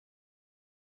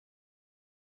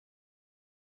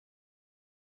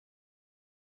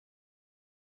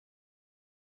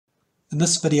In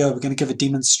this video we're going to give a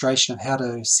demonstration of how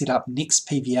to set up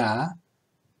NextPVR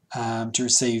to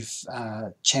receive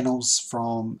channels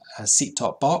from a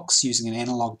set-top box using an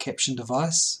analog caption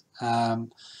device.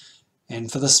 And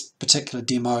for this particular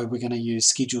demo we're going to use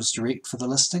Schedules Direct for the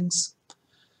listings.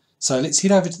 So let's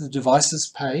head over to the devices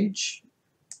page.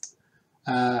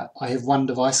 I have one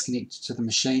device connected to the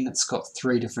machine. It's got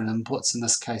three different inputs. In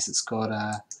this case it's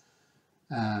got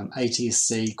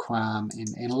ATSC, QAM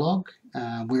and analog.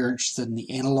 We're interested in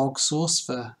the analog source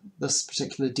for this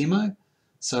particular demo,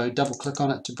 so double click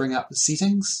on it to bring up the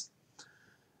settings.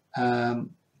 We're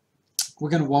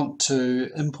going to want to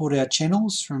import our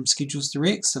channels from Schedules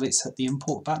Direct, so let's hit the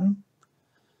import button.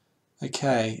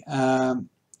 Okay,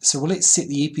 so let's set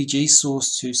the EPG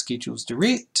source to Schedules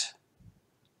Direct.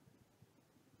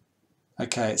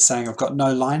 Okay, it's saying I've got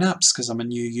no lineups because I'm a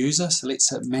new user, so let's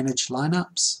hit Manage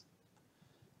Lineups.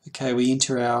 Okay, we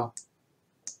enter our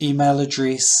email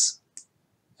address,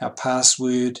 our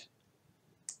password,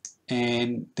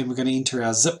 and then we're going to enter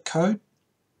our zip code.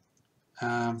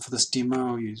 For this demo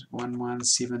I'll use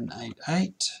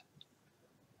 11788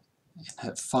 and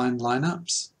hit Find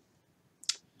Lineups.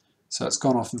 So it's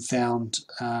gone off and found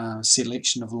a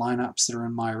selection of lineups that are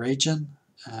in my region.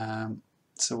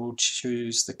 So we'll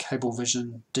choose the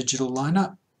Cablevision digital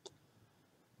lineup,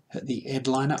 hit the Add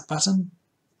Lineup button.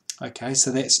 Okay, so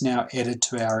that's now added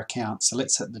to our account. So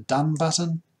let's hit the Done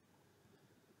button.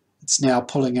 It's now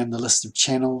pulling in the list of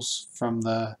channels from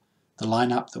the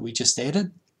lineup that we just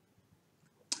added.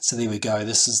 So there we go.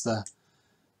 This is the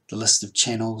list of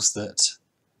channels that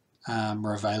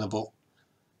are available.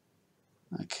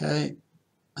 Okay,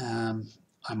 I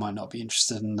might not be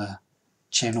interested in the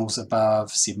channels above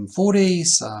 740,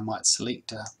 so I might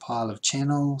select a pile of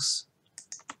channels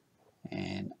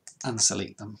and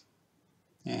unselect them.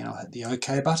 And I'll hit the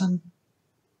OK button.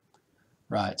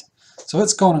 Right, so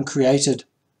it's gone and created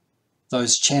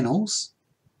those channels.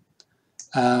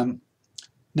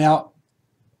 Now,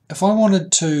 if I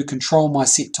wanted to control my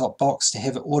set-top box to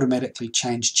have it automatically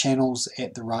change channels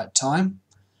at the right time,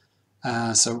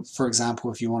 so for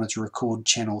example, if you wanted to record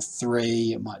channel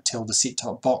 3, it might tell the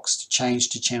set-top box to change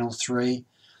to channel 3.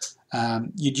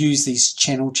 You'd use these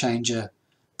channel changer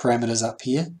parameters up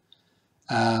here.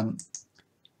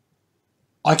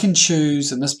 I can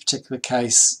choose in this particular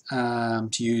case to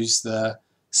use the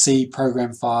C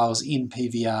program files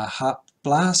NPVR HUP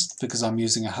blast because I'm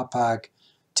using a HUPARG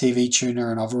TV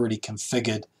tuner and I've already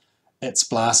configured its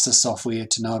blaster software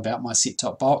to know about my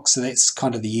set-top box, so that's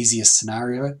kind of the easiest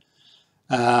scenario.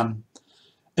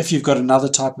 If you've got another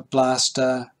type of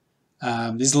blaster,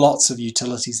 there's lots of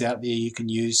utilities out there you can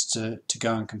use to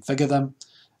go and configure them.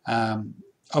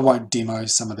 I won't demo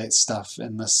some of that stuff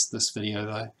in this video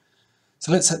though.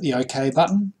 So let's hit the OK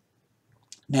button.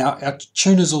 Now our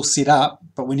tuner's all set up,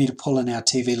 but we need to pull in our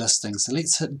TV listings. So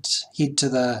let's head to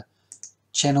the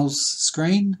channels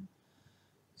screen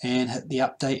and hit the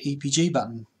Update EPG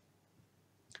button.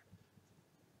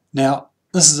 Now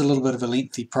this is a little bit of a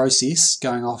lengthy process,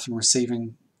 going off and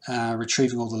retrieving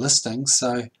all the listings,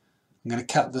 so I'm going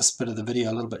to cut this bit of the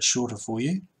video a little bit shorter for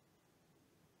you.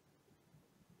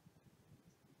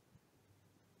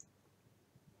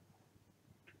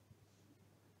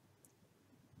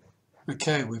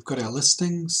 Okay, we've got our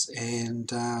listings and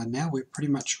now we're pretty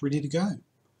much ready to go.